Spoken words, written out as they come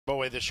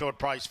Boy, the short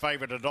price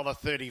favourite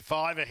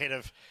 $1.35 ahead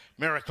of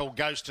Miracle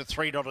Ghost at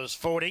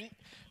 $3.40.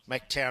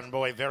 Mactown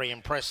Boy very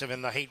impressive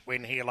in the heat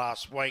win here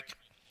last week.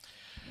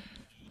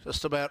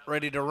 Just about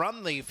ready to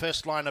run. The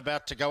first line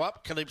about to go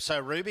up.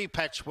 Calypso Ruby,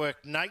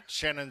 Patchwork Nate,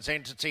 Shannon's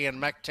Entity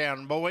and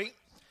Mactown Boy.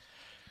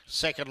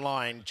 Second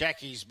line,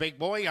 Jackie's Big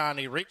Boy,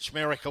 Arnie Rich,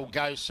 Miracle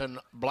Ghost and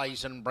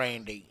Blazin'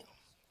 Brandy.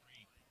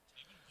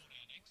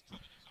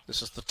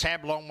 This is the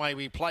tab, long way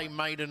we play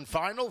maiden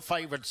final.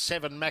 Favoured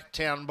 7,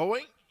 Mactown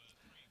Boy.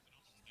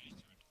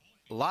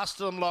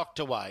 Last of them locked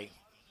away.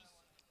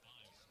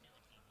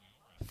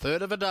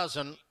 Third of a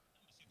dozen.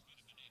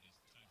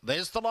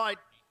 There's the light.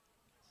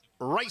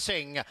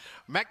 Racing.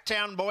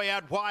 Mactown Boy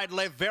out wide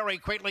left very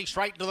quickly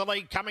straight to the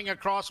lead. Coming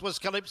across was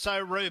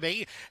Calypso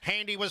Ruby.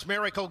 Handy was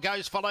Miracle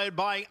Ghost, followed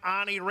by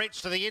Arnie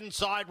Rich. To the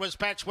inside was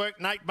Patchwork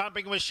Nate,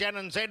 bumping with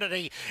Shannon's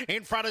Entity.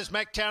 In front is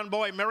Mactown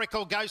Boy.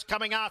 Miracle Ghost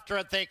coming after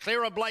it. They're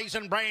clear of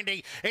Blazin'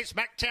 Brandy. It's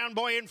Mactown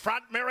Boy in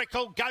front.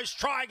 Miracle Ghost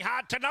trying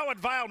hard to no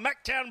avail.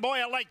 Mactown Boy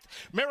a length.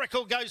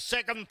 Miracle Ghost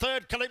second.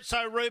 Third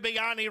Calypso Ruby.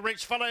 Arnie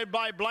Rich, followed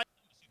by Blazin'.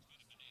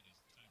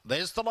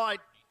 There's the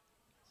light.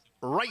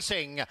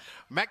 Racing.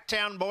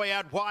 Mactown Boy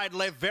out wide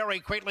left very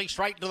quickly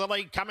straight to the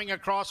lead. Coming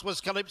across was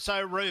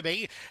Calypso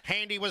Ruby.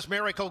 Handy was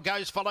Miracle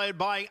Ghost, followed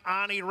by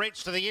Arnie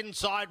Rich. To the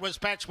inside was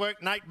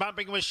Patchwork Nate,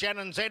 bumping with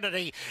Shannon's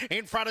Entity.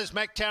 In front is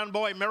Mactown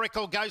Boy.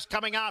 Miracle Ghost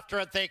coming after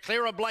it. They're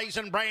clear of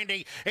Blazin'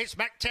 Brandy. It's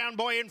Mactown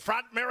Boy in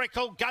front.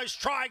 Miracle Ghost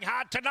trying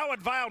hard to no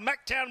avail.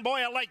 Mactown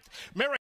Boy a length.